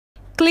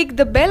Click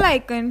the bell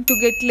icon to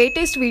get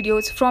latest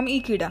videos from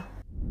Ekeeda.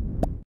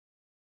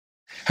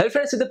 Hello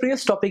friends, in the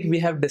previous topic we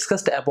have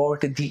discussed about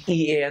the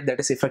EAN, that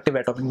is effective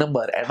atomic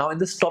number, and now in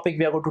this topic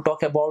we are going to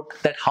talk about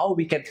that how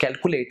we can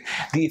calculate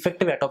the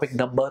effective atomic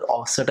number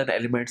of certain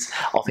elements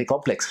of a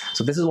complex.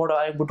 So this is what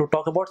I am going to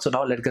talk about. So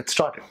now let's get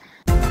started.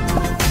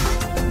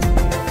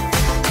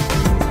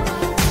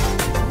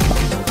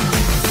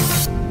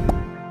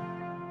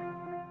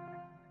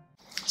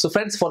 So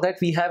friends, for that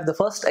we have the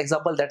first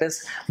example, that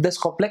is this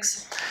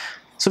complex.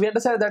 So we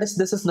understand that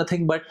this is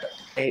nothing but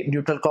a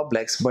neutral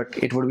complex, but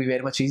it would be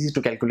very much easy to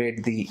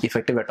calculate the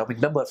effective atomic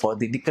number for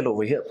the nickel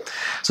over here.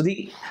 So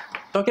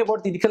talking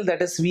about the nickel,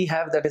 that is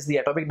the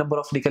atomic number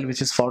of nickel,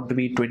 which is found to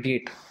be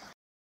 28.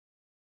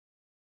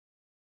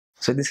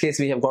 So in this case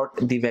we have got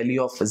the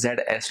value of Z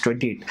as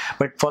 28,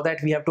 but for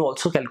that we have to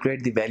also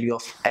calculate the value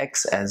of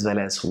X as well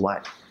as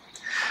Y.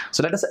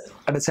 So let us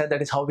understand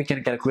that is how we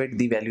can calculate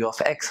the value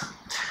of X.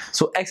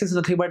 So X is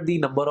nothing but the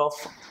number of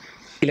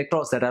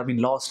electrons that have been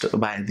lost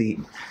by the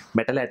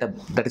metal atom,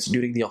 that is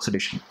during the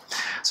oxidation.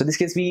 So in this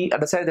case we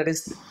understand that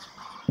is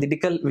the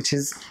nickel, which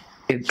is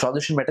in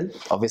transition metal.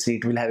 Obviously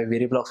it will have a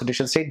variable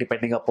oxidation state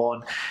depending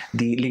upon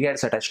the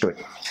ligands attached to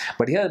it,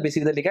 but here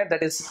basically the ligand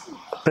that is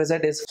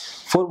present is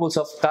 4 moles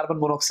of carbon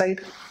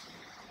monoxide,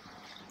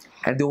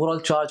 and the overall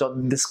charge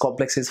on this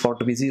complex is found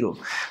to be 0.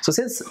 So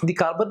since the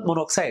carbon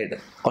monoxide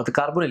or the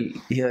carbonyl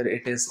here,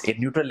 it is a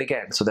neutral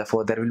ligand, so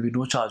therefore there will be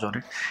no charge on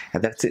it,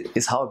 and that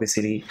is how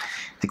basically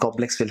the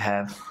complex will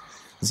have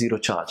 0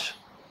 charge.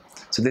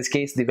 So in this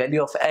case the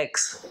value of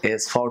X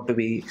is found to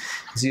be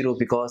 0,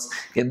 because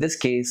in this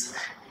case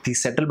the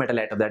central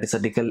metal atom, that is a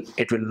nickel,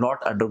 it will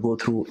not undergo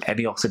through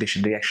any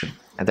oxidation reaction,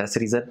 and that's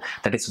the reason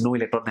that is no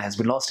electron has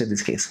been lost in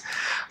this case.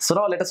 So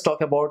now let us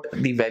talk about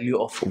the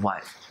value of Y.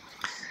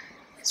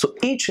 So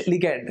each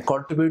ligand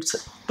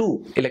contributes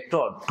 2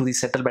 electrons to the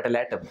central metal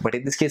atom, but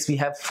in this case we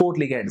have 4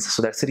 ligands,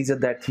 so that's the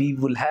reason that we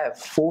will have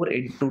 4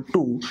 into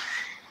 2,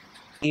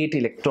 8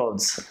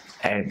 electrons,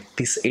 and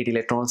these 8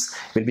 electrons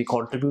will be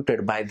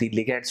contributed by the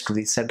ligands to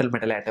the central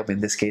metal atom. In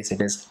this case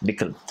it is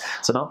nickel.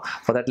 So now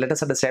for that let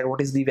us understand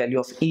what is the value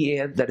of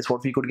EAN, that is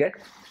what we could get.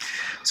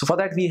 So for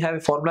that we have a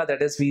formula,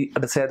 that is we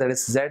understand that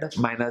is Z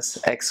minus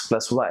X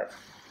plus Y.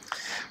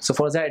 So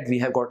for Z we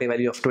have got a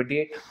value of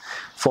 28,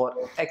 for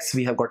X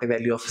we have got a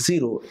value of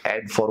 0,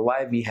 and for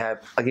Y we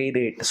have again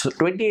 8. So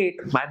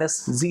 28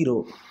 minus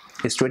 0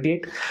 is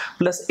 28,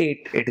 plus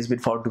 8, it has been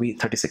found to be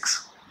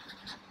 36.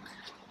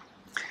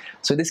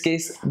 So in this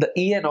case the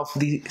EN of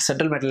the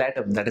central metal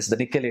atom, that is the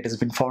nickel, it has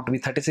been found to be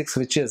 36,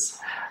 which is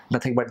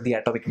nothing but the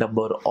atomic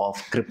number of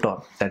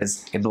krypton, that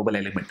is a noble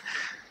element.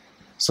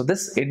 So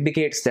this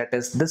indicates that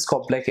this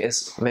complex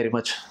is very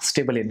much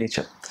stable in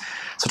nature.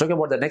 So talking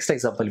about the next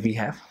example we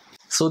have.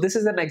 So this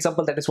is an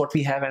example, that is what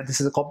we have, and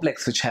this is a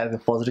complex which has a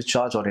positive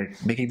charge on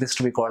it, making this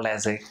to be called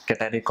as a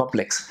cationic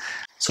complex.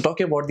 So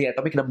talking about the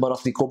atomic number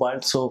of the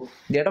cobalt, so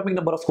the atomic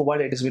number of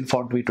cobalt, it has been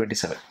found to be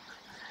 27.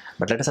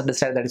 But let us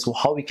understand that is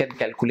how we can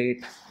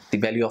calculate the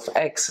value of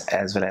X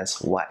as well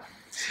as Y.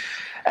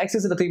 X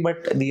is nothing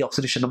but the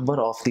oxidation number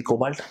of the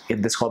cobalt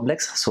in this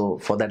complex. So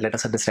for that let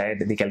us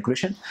understand the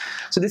calculation.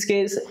 So in this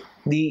case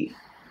the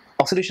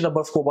oxidation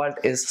number of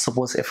cobalt is,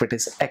 suppose if it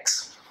is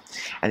X,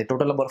 and the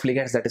total number of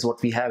ligands, that is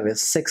what we have,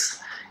 is 6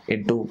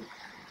 into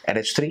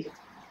NH3,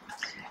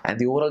 and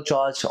the overall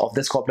charge of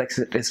this complex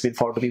has been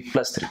found to be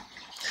plus 3.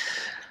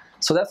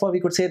 So therefore we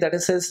could say that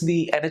since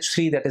the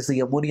NH3, that is the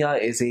ammonia,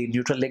 is a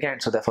neutral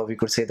ligand, so therefore we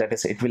could say that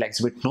it will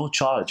exhibit no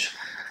charge,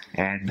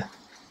 and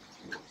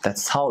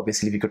that's how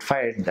basically we could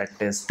find that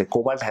is the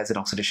cobalt has an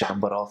oxidation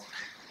number of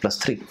plus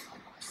 3.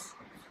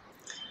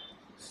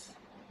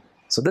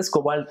 So this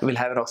cobalt will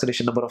have an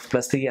oxidation number of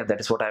plus 3, and that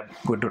is what I'm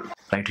going to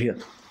write here.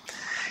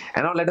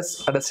 And now let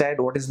us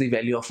understand what is the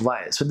value of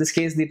Y. So in this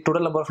case the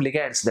total number of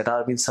ligands that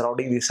are been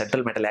surrounding the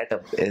central metal atom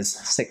is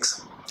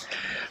 6.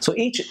 So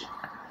each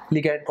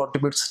ligand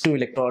contributes 2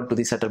 electrons to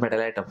the central metal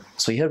atom.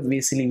 So here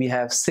basically we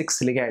have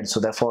 6 ligands,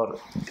 so therefore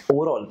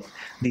overall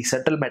the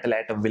central metal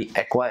atom will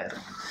acquire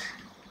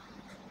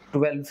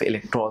 12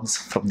 electrons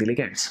from the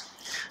ligands.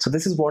 So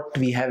this is what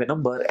we have a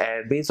number,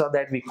 and based on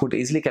that we could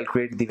easily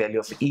calculate the value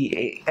of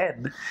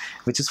EAN,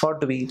 which is found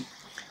to be,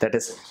 that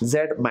is Z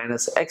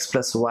minus X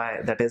plus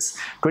Y, that is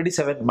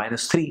 27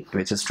 minus 3,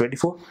 which is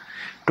 24,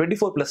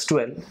 24 plus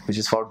 12, which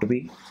is found to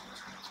be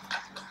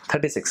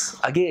 36.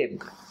 Again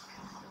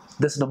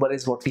this number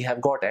is what we have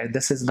got, and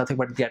this is nothing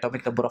but the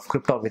atomic number of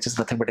krypton, which is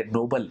nothing but a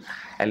noble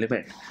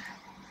element,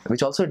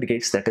 which also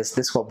indicates that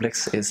this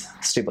complex is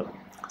stable.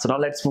 So now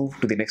let's move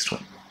to the next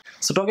one.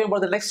 So talking about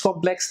the next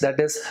complex,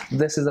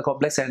 this is a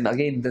complex, and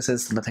again this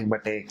is nothing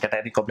but a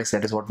cationic complex,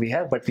 that is what we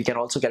have, but we can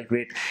also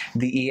calculate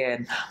the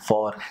EAN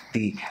for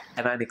the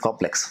anionic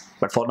complex.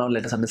 But for now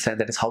let us understand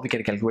that is how we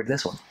can calculate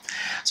this one.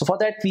 So for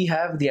that we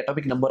have the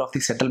atomic number of the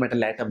central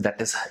metal atom,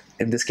 that is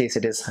in this case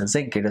it is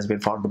zinc, it has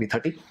been found to be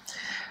 30.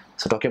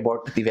 So talking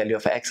about the value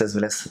of X as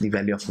well as the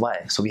value of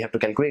Y, so we have to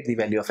calculate the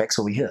value of X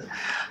over here.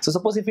 So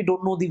suppose if we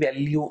don't know the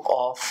value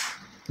of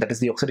that is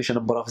the oxidation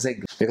number of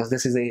zinc, because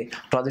this is a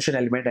transition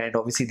element and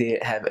obviously they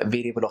have a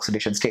variable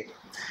oxidation state.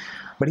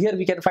 But here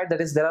we can find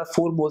that is there are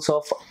 4 moles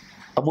of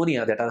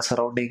ammonia that are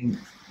surrounding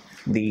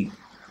the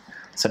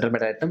central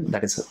metal atom,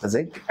 that is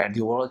zinc, and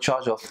the overall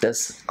charge of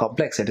this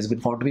complex, it has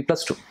been found to be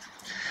 +2.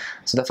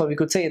 So therefore we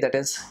could say that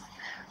is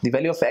the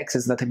value of X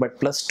is nothing but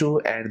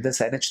 +2, and this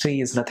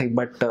NH3 is nothing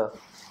but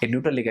a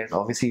neutral ligand.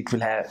 Obviously it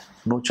will have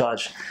no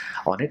charge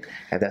on it,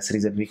 and that's the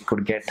reason we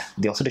could get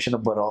the oxidation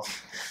number of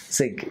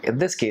zinc. In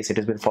this case it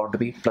has been found to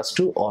be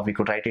 +2, or we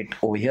could write it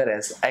over here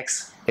as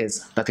X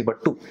is nothing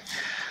but 2.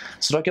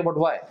 So talking about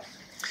Y.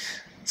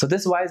 So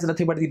this Y is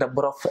nothing but the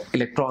number of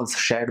electrons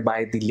shared by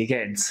the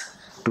ligands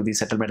to the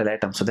central metal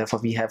atom. So therefore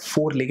we have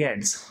 4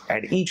 ligands,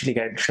 and each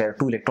ligand share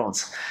 2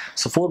 electrons.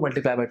 So 4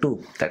 multiplied by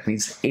 2, that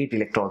means 8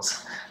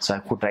 electrons. So I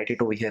could write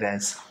it over here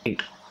as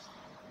 8.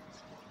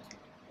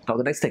 Now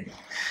the next thing,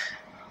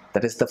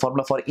 that is the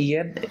formula for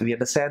EAN. We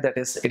understand that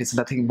it is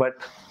nothing but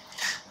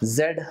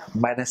Z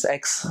minus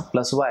X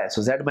plus Y.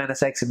 So Z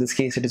minus X, in this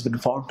case it has been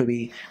found to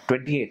be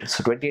 28.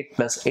 So 28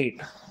 plus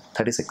 8,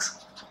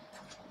 36.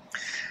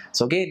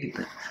 So again,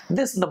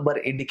 this number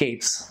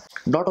indicates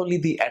not only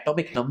the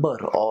atomic number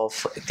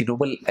of the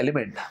noble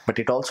element, but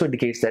it also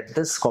indicates that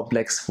this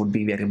complex would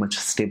be very much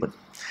stable.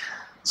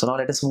 So now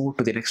let us move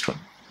to the next one.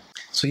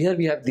 So here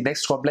we have the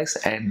next complex,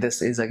 and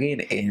this is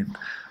again in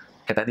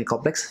cationic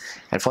complex.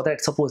 And for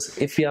that, suppose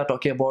if we are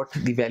talking about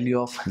the value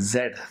of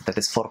Z, that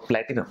is for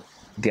platinum,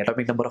 the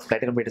atomic number of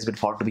platinum, it has been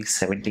found to be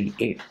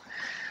 78.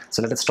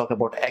 So let us talk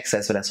about X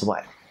as well as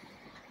Y.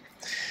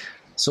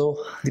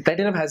 So the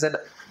platinum has an,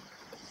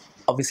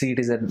 obviously it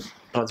is a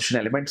transition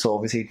element, so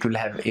obviously it will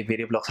have a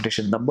variable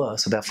oxidation number.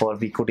 So therefore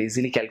we could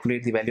easily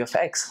calculate the value of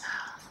X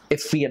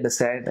if we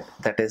understand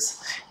that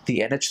is the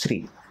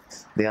NH3.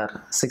 They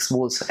are 6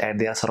 moles and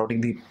they are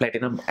surrounding the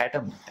platinum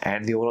atom,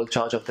 and the overall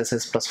charge of this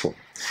is +4.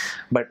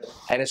 But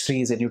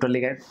NH3 is a neutral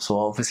ligand, so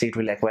obviously it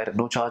will acquire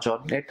no charge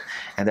on it,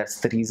 and that's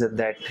the reason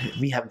that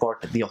we have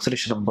got the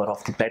oxidation number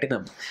of the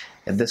platinum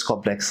in this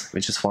complex,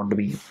 which is found to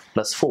be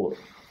 +4,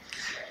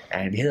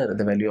 and here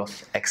the value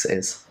of X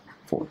is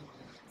 4.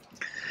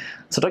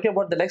 So talking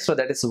about the next one,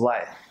 that is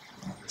Y.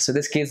 So in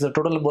this case, the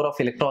total number of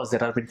electrons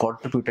that have been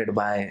contributed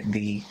by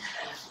the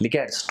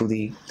ligands to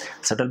the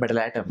central metal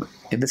atom,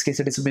 in this case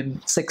it has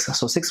been 6.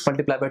 So 6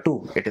 multiplied by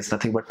 2, it is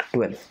nothing but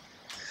 12.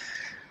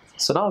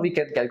 So now we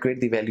can calculate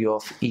the value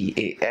of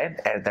EAN,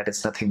 and that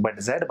is nothing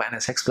but Z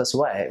minus X plus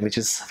Y, which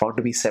is found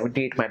to be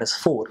 78 minus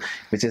 4,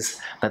 which is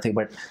nothing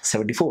but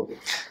 74.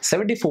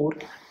 74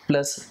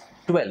 plus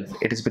 12,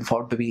 it has been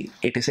found to be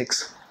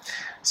 86.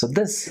 So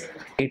this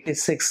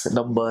 86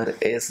 number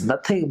is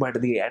nothing but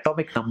the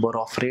atomic number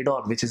of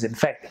radon, which is in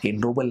fact a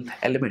noble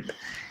element,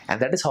 and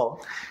that is how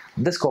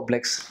this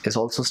complex is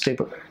also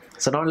stable.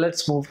 So now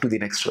let's move to the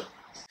next one.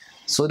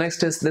 So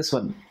next is this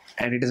one,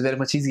 and it is very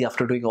much easy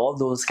after doing all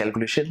those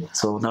calculations.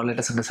 So now let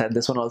us understand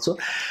this one also.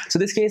 So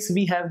in this case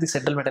we have the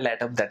central metal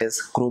atom, that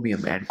is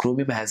chromium, and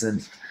chromium has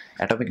an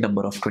atomic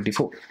number of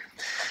 24.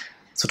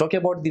 So talking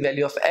about the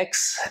value of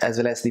X as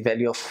well as the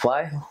value of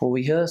Y over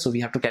here, so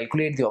we have to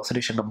calculate the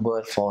oxidation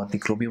number for the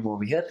chromium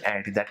over here,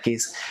 and in that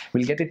case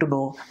we'll get it to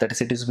know that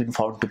it has been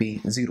found to be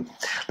 0.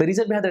 The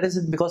reason behind that is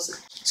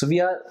because, so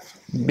we are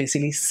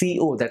basically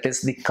CO, that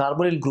is the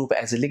carbonyl group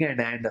as a ligand,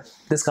 and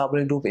this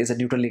carbonyl group is a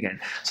neutral ligand,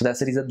 so that's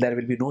the reason there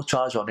will be no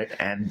charge on it,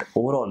 and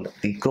overall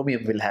the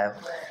chromium will have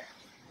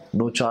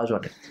no charge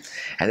on it,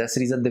 and that's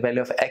the reason the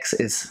value of X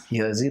is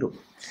here 0.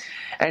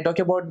 And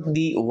talking about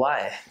the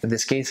Y, in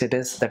this case that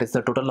is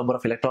the total number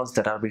of electrons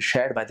that are being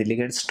shared by the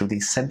ligands to the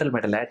central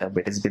metal atom.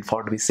 It has been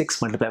found to be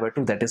 6 multiplied by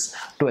 2, that is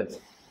 12.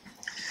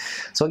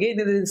 So again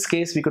in this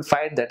case we could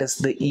find that is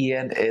the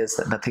EN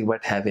is nothing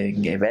but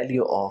having a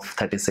value of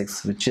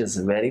 36, which is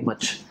very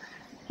much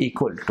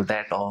equal to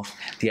that of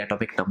the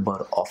atomic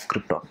number of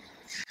krypton.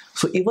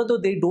 So even though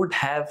they don't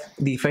have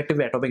the effective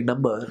atomic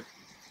number,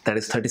 that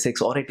is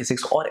 36 or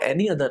 86 or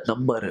any other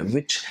number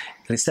which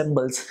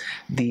resembles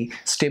the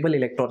stable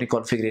electronic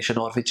configuration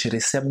or which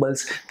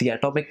resembles the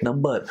atomic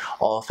number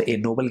of a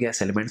noble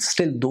gas element,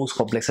 still those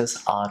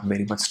complexes are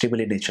very much stable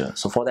in nature.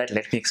 So for that,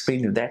 let me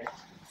explain you that.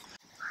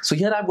 So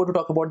here I'm going to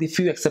talk about the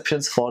few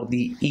exceptions for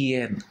the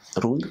EAN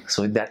rule.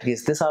 So in that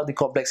case, these are the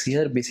complex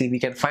here. Basically we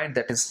can find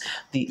that is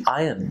the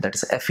iron, that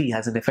is Fe,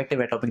 has an effective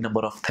atomic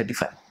number of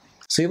 35.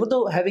 So even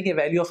though having a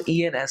value of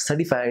EN as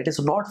 35, it is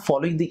not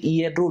following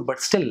the EN rule,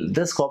 but still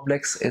this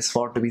complex is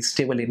found to be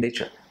stable in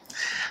nature.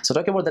 So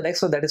talking about the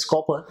next one, that is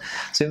copper.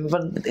 So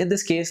even in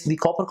this case, the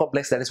copper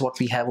complex, that is what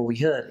we have over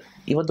here,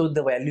 even though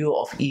the value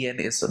of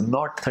EN is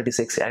not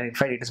 36 and in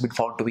fact it has been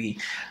found to be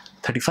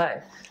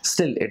 35,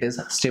 still it is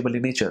stable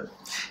in nature.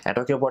 And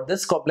talking about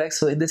this complex,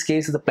 so in this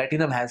case the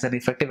platinum has an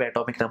effective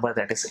atomic number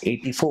that is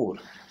 84,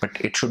 but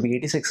it should be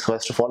 86 so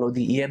as to follow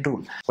the EN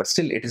rule, but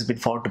still it has been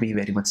found to be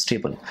very much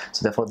stable.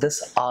 So therefore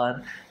these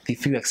are the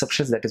few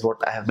exceptions, that is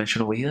what I have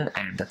mentioned over here,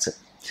 and that's it.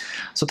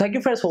 So thank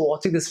you friends for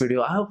watching this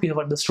video. I hope you have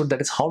understood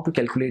that is how to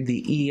calculate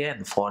the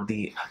EN for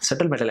the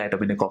central metal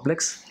atom in a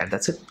complex, and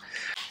that's it.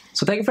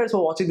 So thank you friends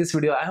for watching this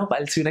video. I hope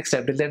I'll see you next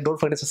time. Till then, don't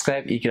forget to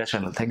subscribe Ekeeda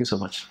channel. Thank you so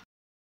much.